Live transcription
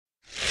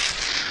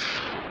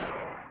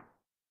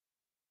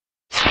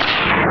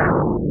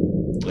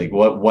Like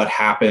what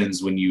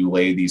happens when you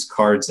lay these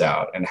cards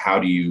out, and how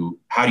do you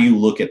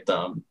look at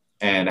them,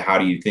 and how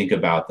do you think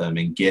about them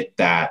and get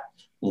that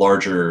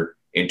larger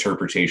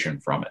interpretation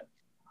from it?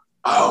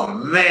 Oh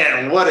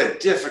man, what a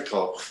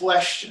difficult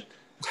question.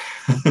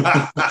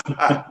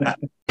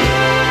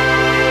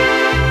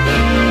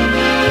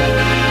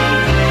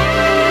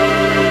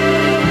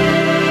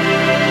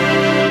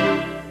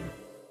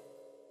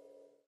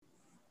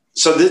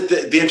 So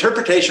the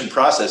interpretation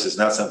process is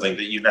not something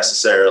that you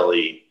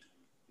necessarily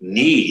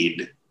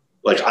need.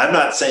 Like, I'm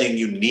not saying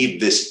you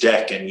need this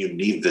deck and you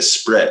need this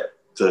spread.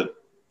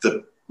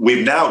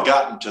 We've now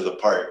gotten to the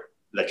part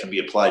that can be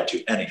applied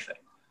to anything.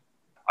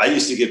 I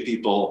used to give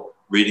people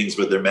readings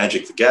with their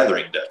Magic the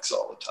Gathering decks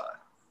all the time.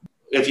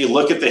 If you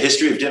look at the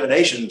history of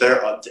divination,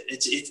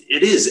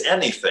 it is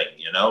anything,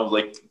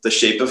 like the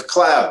shape of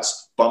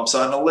clouds, bumps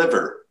on a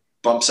liver,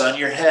 bumps on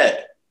your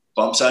head,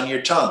 bumps on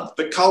your tongue,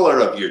 the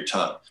color of your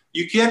tongue.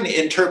 You can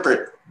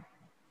interpret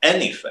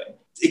anything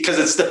because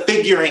it's the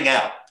figuring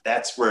out.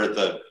 That's where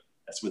the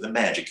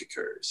magic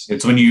occurs.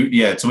 It's when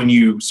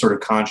you sort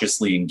of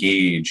consciously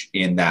engage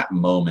in that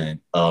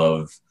moment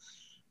of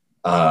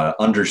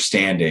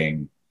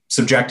understanding,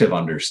 subjective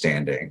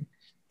understanding,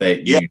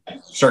 that you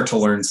start to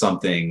learn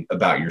something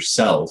about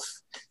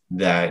yourself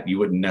that you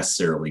wouldn't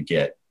necessarily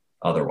get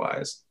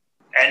otherwise.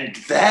 And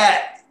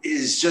that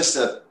is just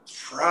a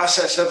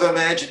process of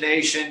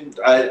imagination.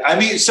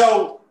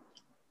 So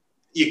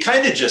you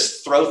kind of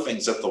just throw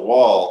things at the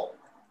wall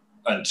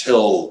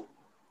until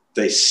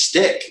they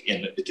stick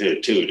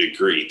to a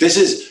degree. This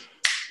is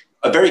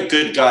a very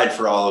good guide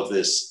for all of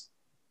this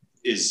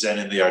is Zen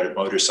in the Art of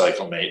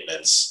Motorcycle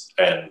Maintenance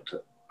and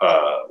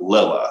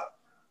Lilla.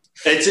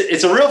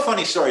 It's a real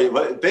funny story.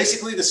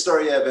 Basically, the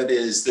story of it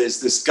is there's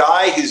this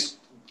guy who's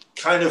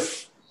kind of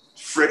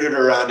frittered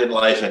around in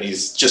life, and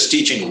he's just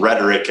teaching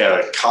rhetoric at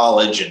a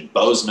college in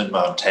Bozeman,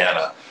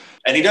 Montana,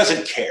 and he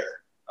doesn't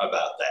care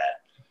about that.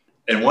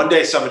 And one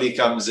day somebody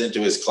comes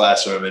into his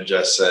classroom and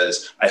just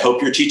says, "I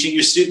hope you're teaching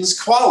your students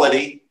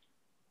quality,"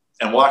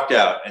 and walked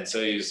out. And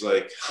so he's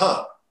like,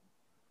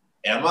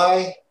 am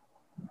I?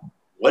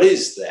 What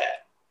is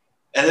that?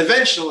 And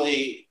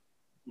eventually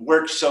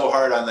worked so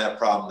hard on that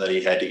problem that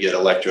he had to get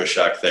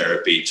electroshock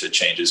therapy to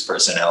change his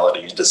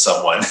personality into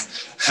someone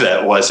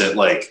that wasn't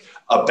like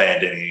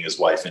abandoning his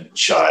wife and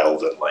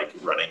child and like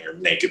running her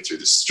naked through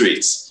the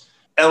streets.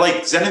 And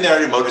like Zen in the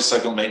Art of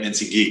Motorcycle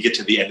Maintenance, you get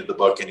to the end of the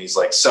book and he's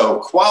like, so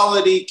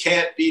quality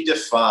can't be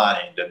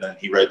defined. And then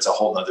he writes a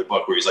whole nother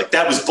book where he's like,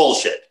 that was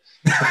bullshit.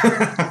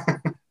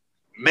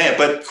 Man,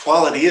 but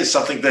quality is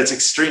something that's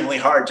extremely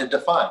hard to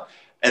define.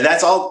 And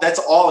that's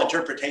all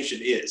interpretation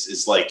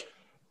is like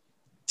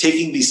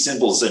taking these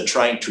symbols and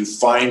trying to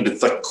find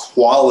the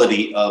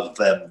quality of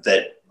them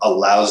that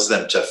allows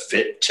them to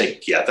fit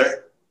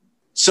together.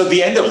 So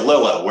the end of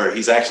Lilla, where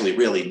he's actually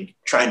really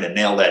trying to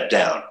nail that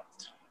down,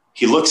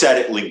 he looks at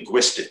it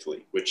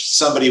linguistically, which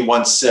somebody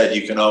once said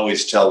you can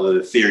always tell that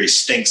the theory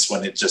stinks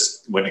when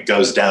it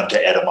goes down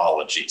to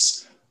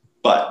etymologies.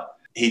 But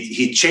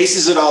he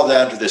chases it all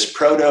down to this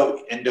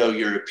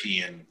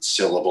Proto-Indo-European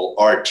syllable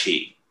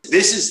RT.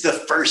 This is the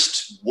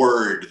first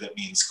word that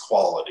means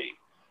quality.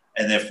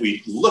 And if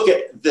we look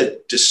at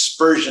the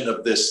dispersion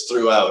of this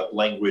throughout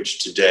language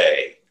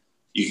today,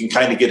 you can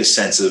kind of get a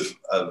sense of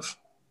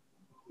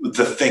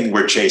the thing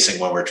we're chasing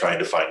when we're trying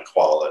to find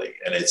quality.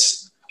 And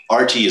it's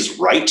RT is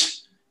right,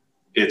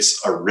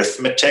 it's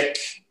arithmetic,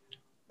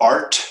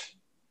 art,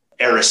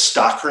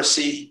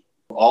 aristocracy.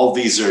 All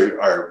these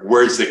are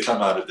words that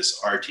come out of this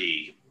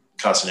RT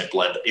consonant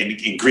blend.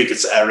 In Greek,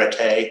 it's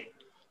arete.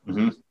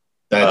 Mm-hmm.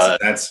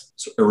 That's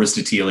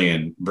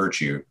Aristotelian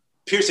virtue.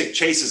 Pirsig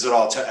chases it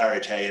all to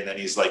arete, and then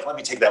he's like, let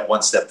me take that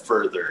one step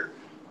further.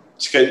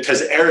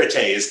 Because arete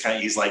is kind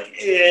of, he's like,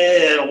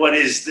 what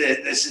is this?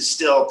 This is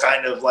still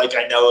kind of like,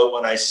 I know it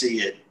when I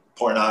see it,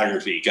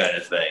 pornography kind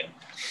of thing.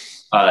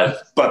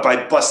 But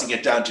by busting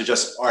it down to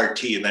just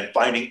RT and then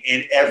finding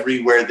in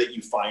everywhere that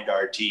you find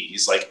RT,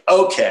 he's like,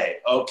 okay,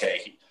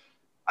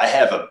 I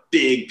have a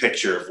big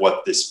picture of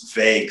what this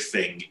vague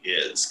thing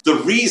is. The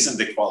reason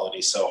the quality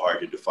is so hard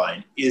to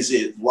define is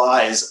it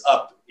lies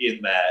up in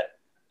that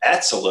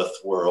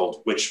Atzilith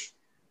world, which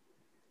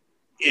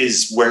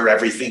is where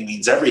everything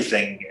means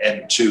everything.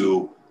 And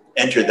to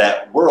enter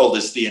that world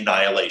is the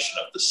annihilation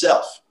of the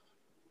self.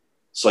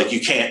 It's like you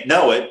can't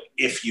know it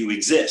if you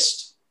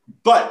exist.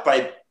 But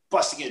by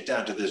busting it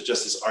down to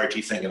this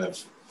RT thing and of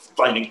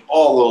finding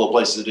all the little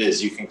places it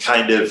is, you can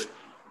kind of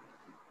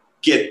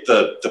get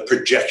the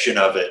projection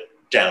of it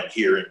down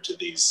here into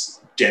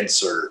these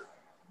denser,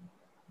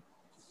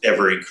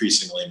 ever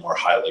increasingly more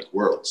Hylic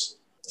worlds.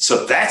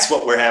 So that's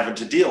what we're having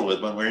to deal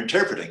with when we're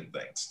interpreting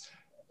things.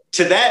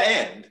 To that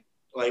end,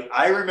 like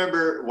I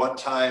remember one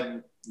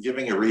time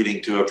giving a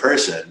reading to a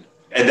person,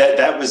 and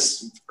that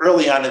was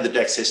early on in the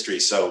deck's history.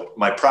 So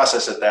my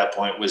process at that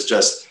point was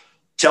just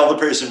tell the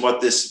person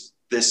what this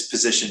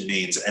position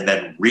means, and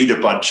then read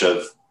a bunch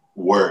of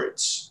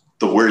words,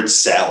 the word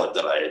salad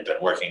that I had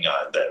been working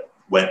on that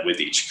went with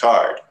each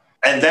card.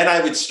 And then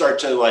I would start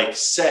to like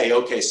say,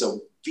 okay,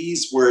 so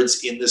these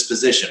words in this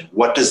position.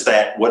 What is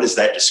that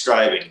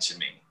describing to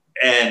me?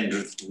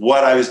 And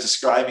what I was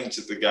describing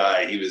to the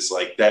guy, he was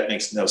like, that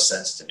makes no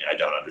sense to me. I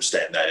don't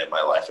understand that in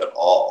my life at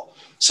all.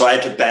 So I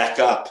had to back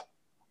up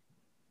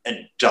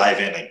and dive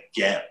in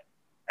again.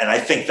 And I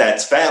think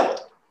that's valid.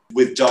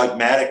 With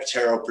dogmatic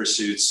tarot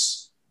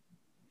pursuits,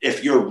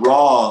 if you're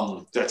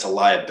wrong, that's a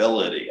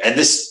liability. And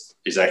this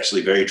is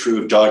actually very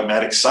true of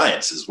dogmatic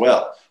science as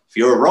well. If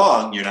you're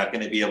wrong, you're not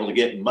going to be able to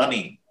get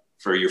money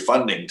for your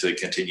funding to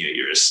continue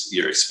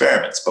your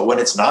experiments. But when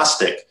it's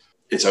Gnostic,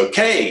 it's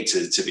okay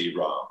to be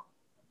wrong.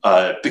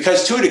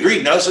 Because to a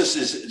degree, gnosis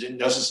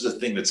is a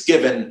thing that's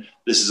given.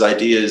 This is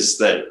ideas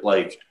that,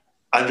 like,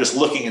 I'm just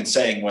looking and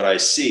saying what I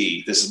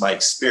see. This is my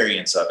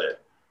experience of it.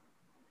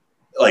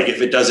 Like,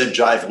 if it doesn't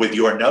jive with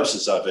your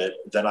gnosis of it,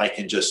 then I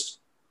can just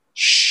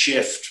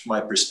shift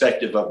my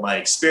perspective of my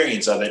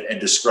experience of it and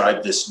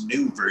describe this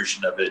new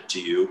version of it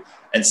to you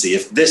and see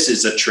if this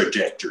is a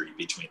trajectory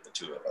between the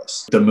two of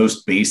us. The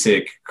most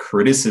basic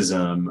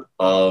criticism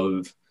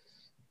of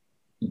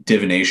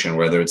divination,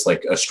 whether it's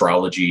like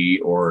astrology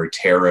or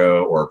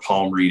tarot or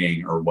palm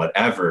reading or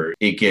whatever,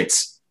 it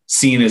gets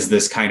seen as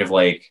this kind of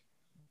like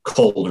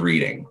cold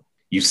reading.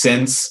 You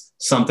sense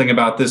something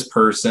about this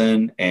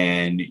person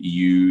and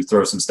you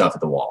throw some stuff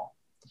at the wall.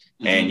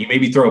 Mm-hmm. And you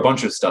maybe throw a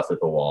bunch of stuff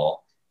at the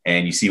wall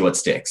and you see what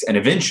sticks. And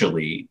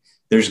eventually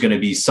there's going to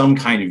be some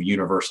kind of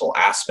universal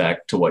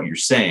aspect to what you're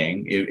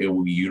saying. It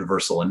will be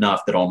universal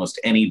enough that almost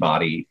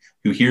anybody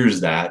who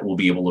hears that will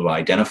be able to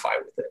identify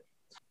with it.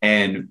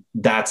 And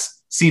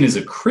that's seen as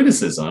a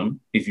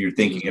criticism if you're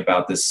thinking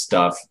about this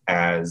stuff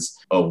as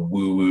a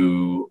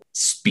woo-woo,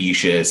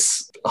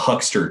 specious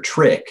huckster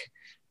trick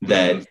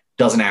that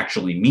doesn't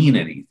actually mean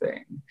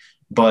anything.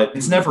 But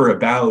it's never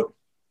about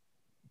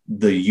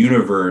the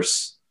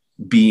universe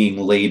being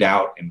laid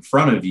out in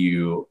front of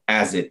you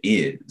as it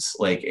is,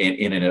 like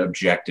in an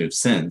objective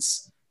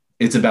sense.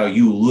 It's about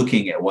you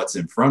looking at what's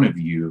in front of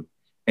you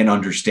and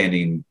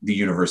understanding the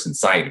universe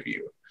inside of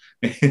you.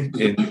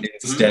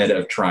 Instead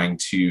of trying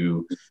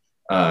to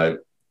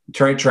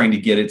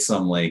get at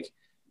some like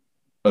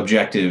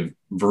objective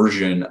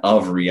version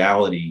of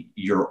reality,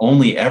 you're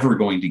only ever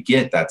going to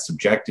get that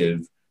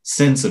subjective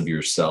sense of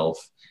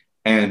yourself.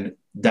 And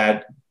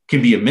that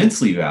can be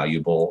immensely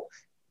valuable,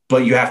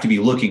 but you have to be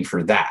looking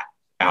for that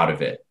out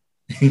of it.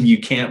 You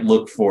can't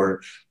look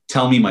for,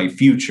 tell me my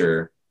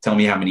future, tell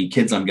me how many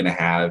kids I'm going to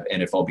have,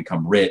 and if I'll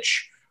become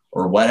rich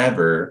or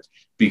whatever,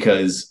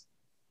 because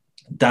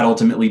that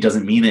ultimately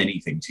doesn't mean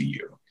anything to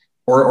you.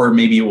 Or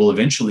maybe it will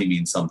eventually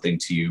mean something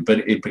to you, but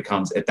it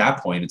becomes, at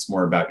that point, it's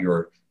more about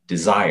your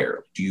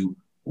desire. Do you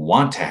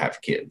want to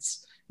have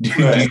kids?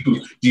 Do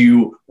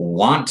you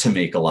want to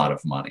make a lot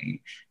of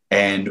money?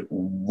 And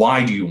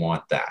why do you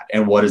want that?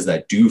 And what does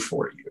that do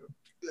for you?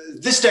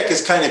 This deck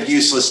is kind of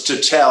useless to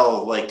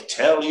tell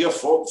your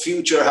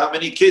future, how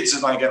many kids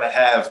am I going to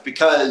have?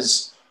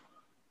 Because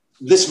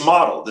this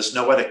model, this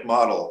noetic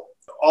model,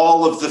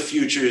 all of the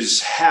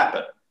futures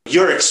happen.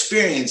 You're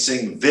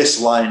experiencing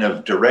this line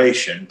of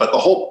duration, but the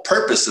whole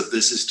purpose of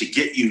this is to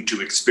get you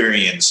to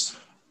experience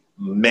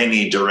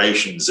many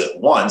durations at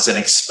once and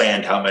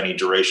expand how many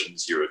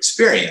durations you're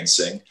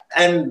experiencing,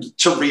 and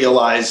to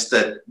realize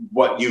that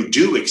what you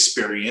do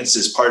experience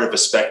is part of a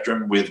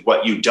spectrum with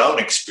what you don't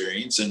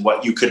experience and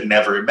what you could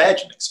never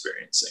imagine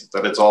experiencing,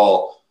 that it's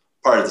all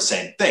part of the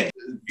same thing.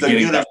 The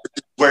universe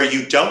where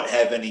you don't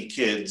have any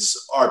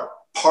kids are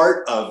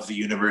part of the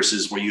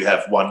universes where you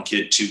have 1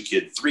 kid, 2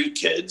 kids, 3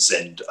 kids,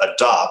 and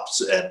adopt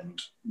and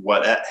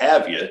what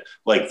have you.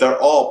 Like, they're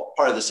all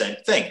part of the same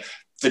thing.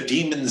 The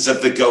demons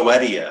of the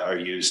Goetia are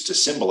used to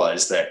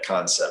symbolize that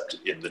concept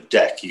in the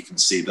deck. You can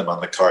see them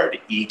on the card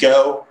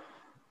Ego,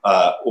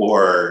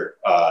 or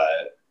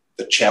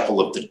the Chapel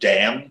of the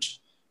Damned,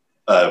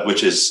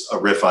 which is a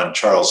riff on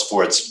Charles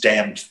Fort's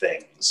Damned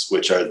Things,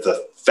 which are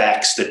the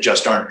facts that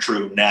just aren't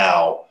true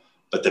now,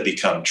 but that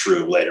become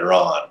true later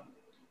on.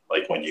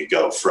 Like when you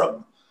go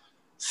from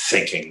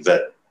thinking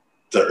that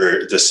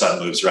the sun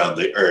moves around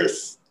the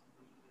earth,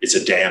 it's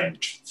a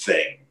damned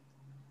thing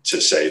to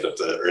say that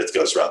the earth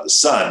goes around the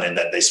sun, and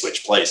then they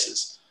switch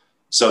places.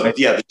 So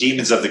yeah, the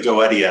demons of the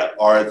Goetia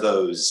are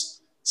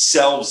those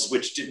selves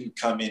which didn't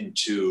come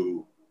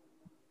into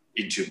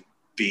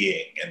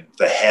being, and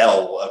the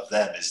hell of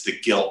them is the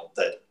guilt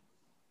that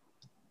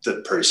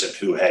the person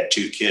who had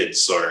 2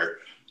 kids or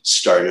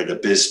started a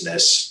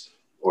business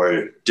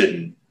or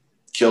didn't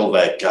kill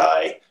that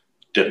guy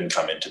didn't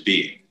come into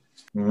being.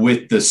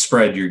 With the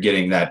spread, you're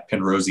getting that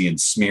Penrosian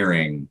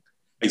smearing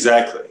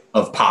exactly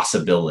of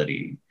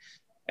possibility.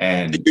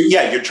 And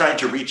yeah, you're trying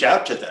to reach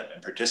out to them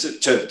and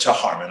participate to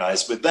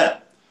harmonize with them.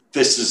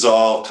 This is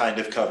all kind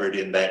of covered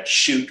in that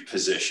shoot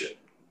position.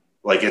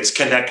 Like, it's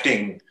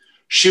connecting.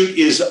 Shoot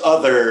is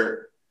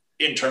other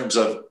in terms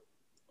of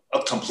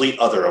a complete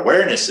other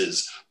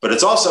awarenesses, but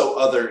it's also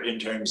other in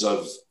terms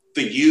of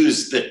the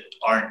yous that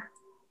aren't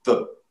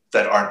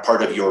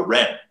part of your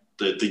REM,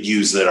 the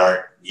yous that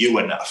aren't you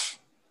enough.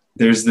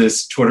 There's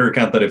this Twitter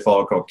account that I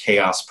follow called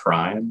Chaos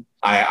Prime.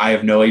 I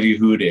have no idea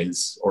who it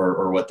is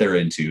or what they're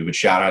into, but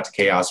shout out to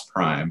Chaos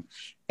Prime.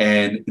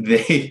 And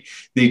they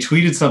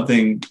tweeted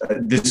something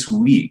this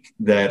week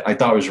that I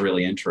thought was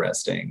really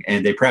interesting.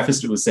 And they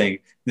prefaced it with saying,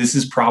 this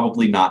is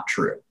probably not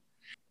true.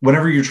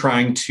 Whenever you're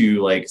trying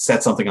to like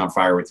set something on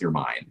fire with your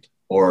mind,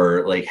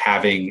 or like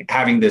having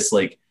this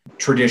like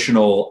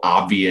traditional,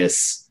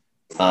 obvious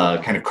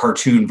kind of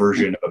cartoon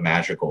version of a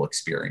magical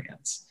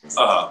experience,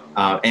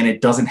 and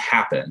it doesn't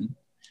happen,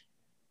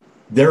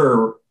 there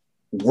are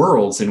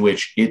worlds in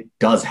which it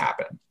does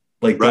happen.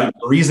 Like the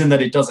reason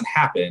that it doesn't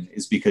happen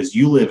is because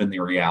you live in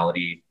the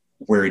reality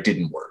where it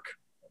didn't work.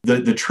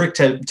 The trick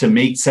to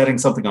make setting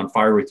something on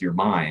fire with your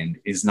mind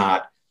is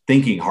not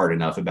thinking hard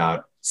enough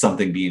about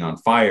something being on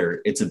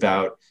fire. It's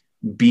about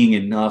being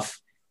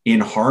enough in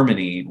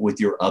harmony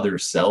with your other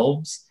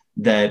selves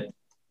that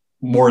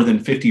more than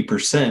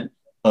 50%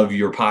 of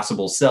your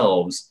possible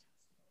selves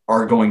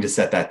are going to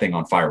set that thing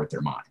on fire with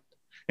their mind.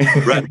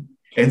 Right.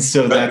 And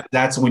so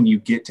that's when you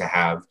get to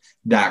have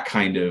that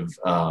kind of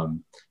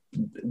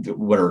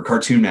whatever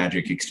cartoon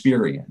magic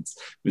experience,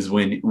 is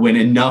when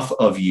enough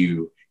of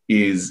you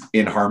is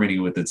in harmony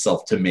with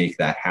itself to make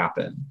that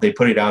happen. They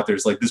put it out there.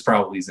 It's like, this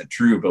probably isn't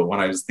true. But when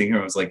I was thinking,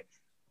 I was like,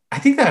 I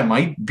think that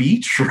might be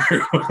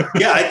true.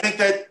 Yeah, I think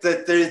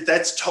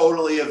that's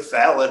totally a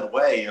valid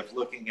way of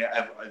looking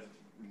at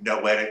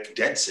noetic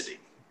density.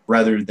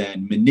 Rather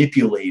than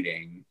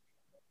manipulating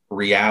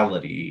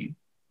reality,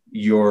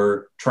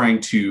 you're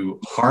trying to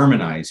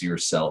harmonize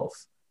yourself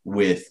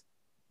with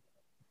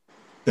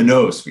the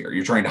noosphere.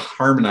 You're trying to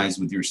harmonize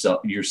with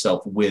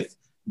yourself with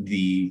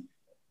the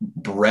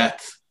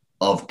breadth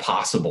of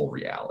possible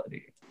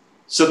reality.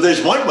 So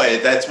there's one way,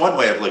 that's one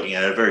way of looking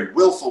at it. A very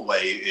willful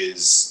way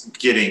is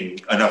getting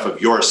enough of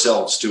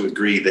yourselves to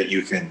agree that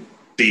you can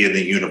be in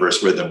the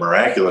universe where the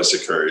miraculous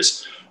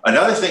occurs.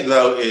 Another thing,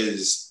 though,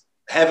 is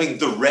having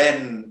the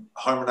Ren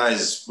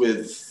harmonize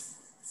with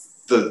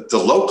the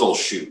local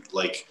shoot,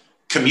 like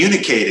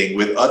communicating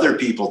with other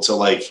people to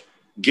like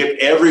get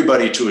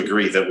everybody to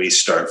agree that we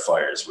start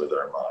fires with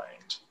our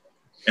mind,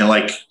 and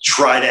like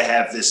try to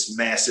have this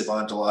massive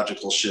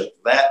ontological shift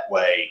that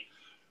way,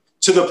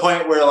 to the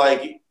point where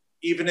like,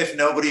 even if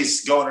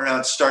nobody's going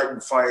around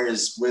starting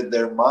fires with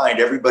their mind,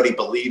 everybody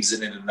believes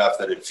in it enough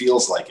that it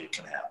feels like it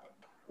can happen.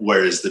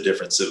 Where is the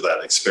difference of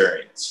that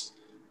experience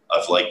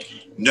of like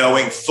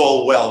knowing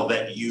full well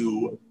that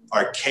you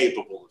are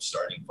capable of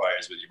starting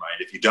fires with your mind?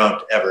 If you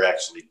don't ever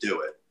actually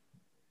do it,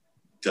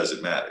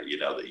 doesn't matter. You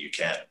know that you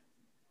can.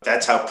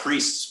 That's how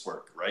priests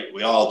work, right?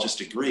 We all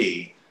just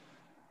agree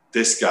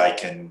this guy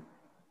can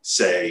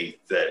say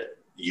that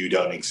you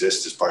don't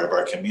exist as part of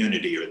our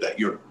community, or that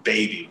your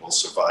baby will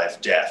survive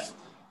death.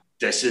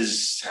 This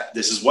is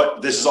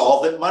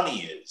all that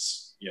money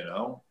is, you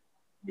know?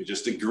 We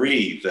just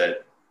agree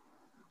that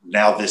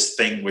now this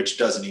thing, which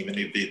doesn't even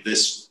need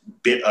this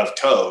bit of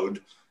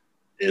code,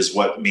 is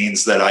what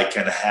means that I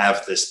can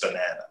have this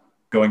banana.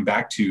 Going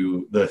back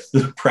to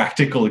the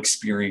practical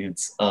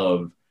experience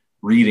of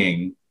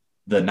reading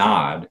the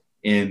Nod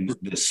in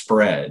the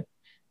spread,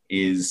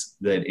 is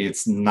that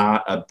it's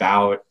not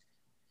about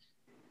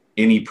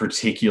any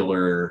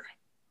particular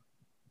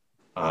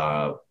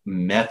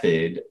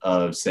method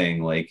of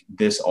saying like,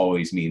 this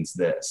always means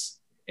this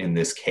in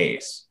this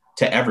case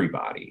to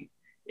everybody.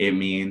 It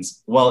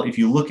means, well, if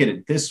you look at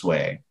it this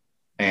way,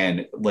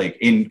 and like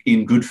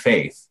in good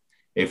faith,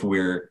 if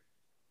we're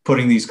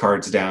putting these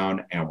cards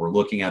down and we're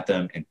looking at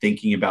them and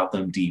thinking about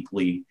them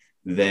deeply,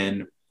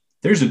 then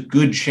there's a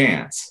good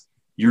chance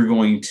you're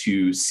going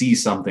to see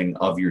something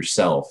of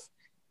yourself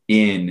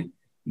in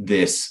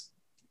this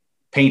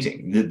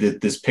painting,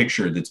 this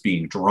picture that's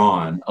being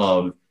drawn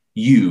of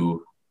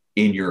you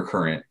in your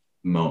current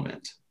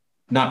moment.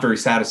 Not very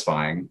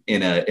satisfying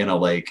in a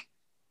like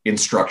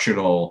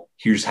instructional,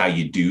 here's how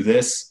you do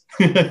this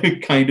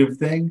kind of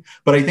thing.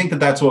 But I think that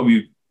that's what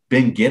we've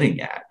been getting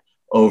at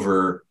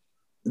over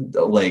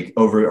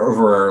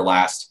our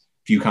last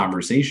few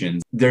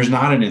conversations. There's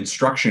not an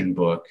instruction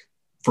book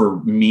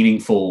for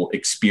meaningful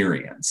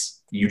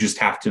experience. You just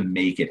have to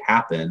make it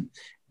happen.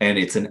 And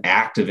it's an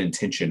act of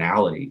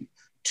intentionality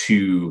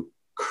to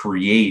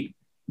create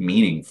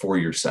meaning for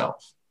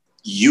yourself.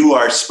 You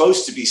are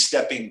supposed to be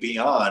stepping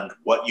beyond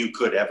what you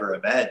could ever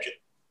imagine.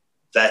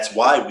 That's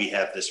why we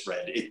have this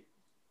Ren.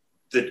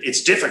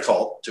 It's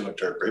difficult to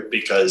interpret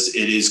because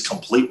it is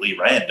completely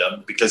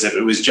random. Because if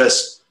it was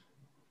just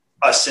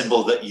a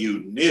symbol that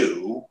you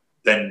knew,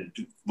 then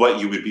what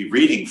you would be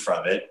reading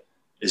from it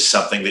is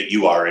something that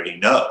you already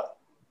know.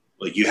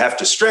 Like, you have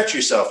to stretch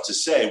yourself to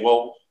say,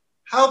 well,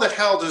 how the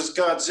hell does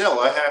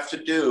Godzilla have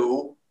to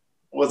do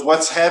with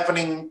what's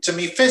happening to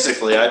me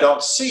physically? I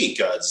don't see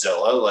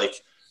Godzilla. Like,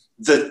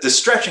 the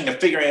stretching of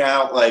figuring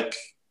out like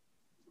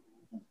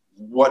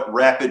what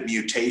rapid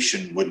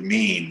mutation would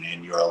mean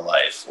in your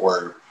life,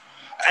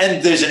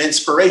 and there's an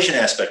inspiration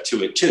aspect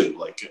to it too.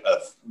 Like,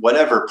 of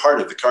whatever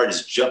part of the card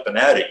is jumping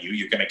out at you,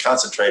 you're going to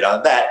concentrate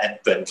on that, and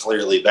then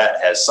clearly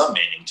that has some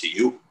meaning to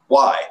you.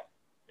 Why?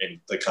 In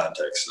the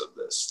context of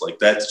this, like,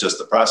 that's just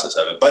the process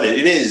of it. But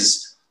it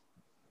is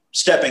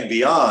stepping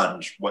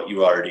beyond what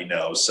you already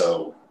know,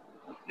 so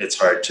it's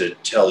hard to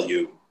tell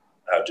you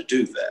how to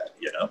do that,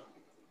 you know?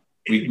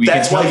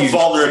 That's why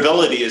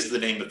vulnerability is the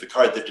name of the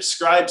card that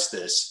describes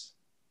this.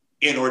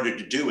 In order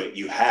to do it,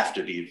 you have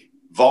to be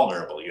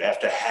vulnerable. You have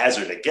to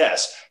hazard a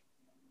guess,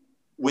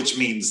 which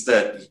means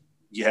that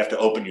you have to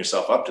open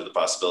yourself up to the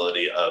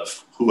possibility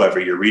of whoever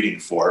you're reading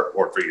for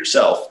or for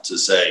yourself to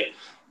say,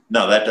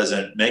 no, that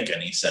doesn't make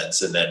any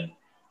sense. And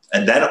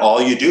then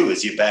all you do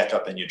is you back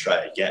up and you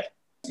try again.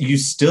 You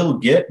still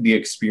get the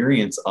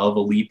experience of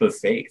a leap of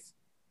faith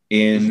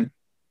in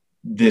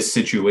this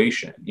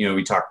situation. You know,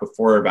 we talked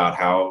before about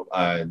how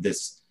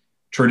this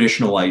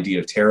traditional idea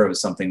of tarot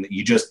is something that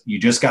you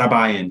just got to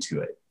buy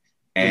into it,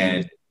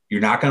 and you're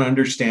not going to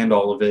understand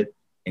all of it,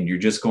 and you're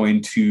just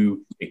going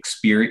to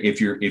experience.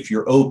 If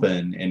you're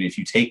open and if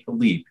you take the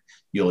leap,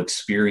 you'll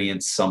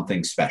experience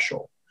something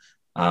special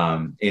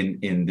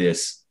in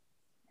this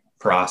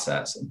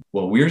process.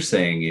 What we're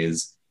saying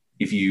is,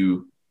 if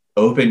you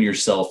open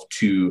yourself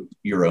to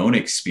your own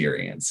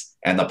experience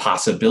and the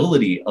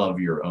possibility of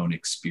your own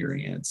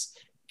experience.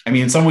 I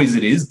mean, in some ways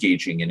it is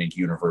gauging in a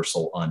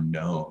universal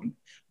unknown,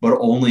 but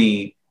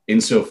only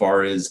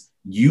insofar as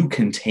you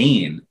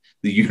contain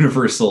the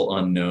universal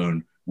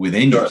unknown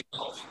within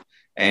yourself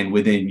and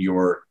within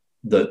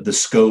the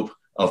scope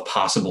of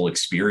possible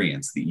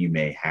experience that you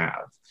may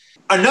have.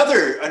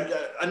 Another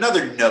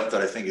note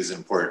that I think is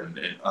important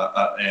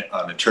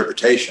on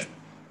interpretation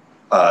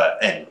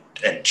and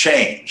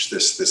change,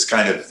 this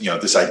kind of,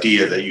 this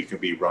idea that you can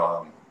be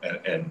wrong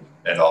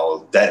and all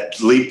of that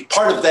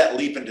part of that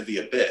leap into the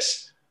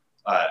abyss.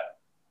 I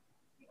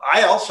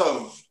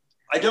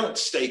don't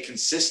stay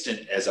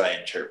consistent as I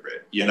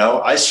interpret.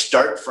 I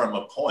start from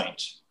a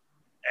point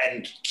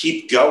and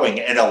keep going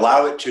and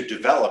allow it to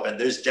develop. And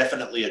there's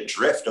definitely a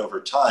drift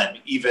over time,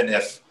 even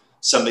if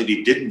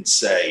somebody didn't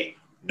say,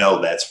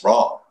 no, that's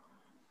wrong.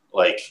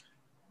 Like,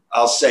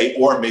 I'll say,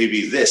 or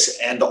maybe this,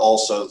 and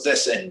also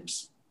this, and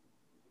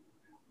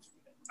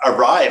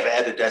arrive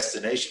at a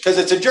destination, because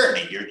it's a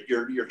journey.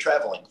 You're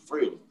traveling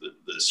through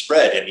the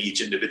spread, and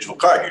each individual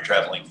card, you're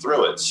traveling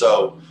through it.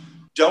 So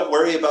don't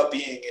worry about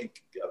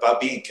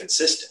being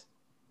consistent.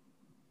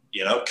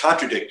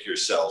 Contradict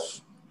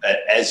yourself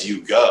as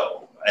you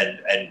go,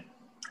 and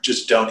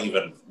just don't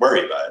even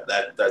worry about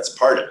it. That's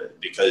part of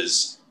it,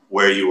 because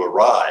where you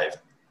arrive,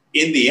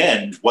 in the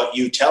end, what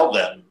you tell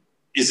them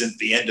isn't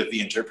the end of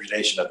the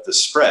interpretation of the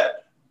spread.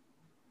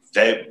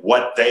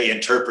 What they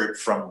interpret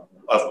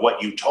of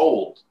what you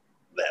told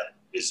them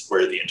is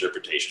where the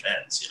interpretation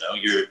ends.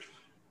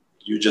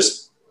 You're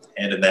just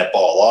handing that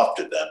ball off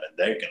to them, and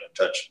they're going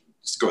to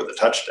score the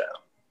touchdown.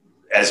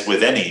 As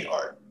with any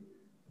art,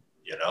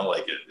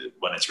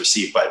 when it's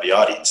received by the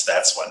audience,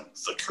 that's when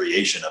the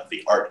creation of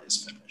the art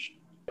is finished.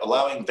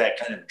 Allowing that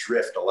kind of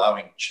drift,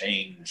 allowing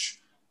change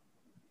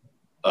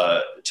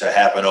to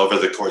happen over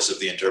the course of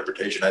the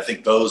interpretation, I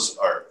think those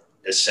are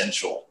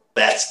essential.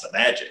 That's the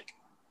magic.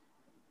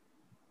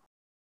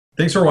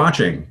 Thanks for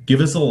watching.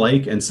 Give us a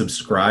like and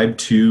subscribe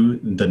to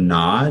The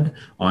Nod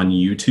on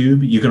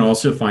YouTube. You can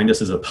also find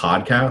us as a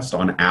podcast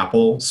on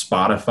Apple,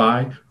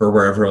 Spotify, or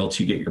wherever else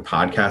you get your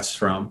podcasts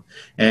from.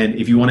 And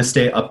if you want to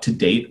stay up to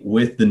date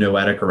with the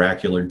Noetic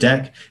Oracular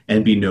deck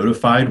and be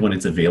notified when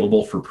it's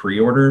available for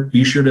pre-order,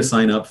 be sure to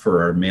sign up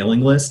for our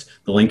mailing list.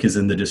 The link is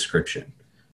in the description.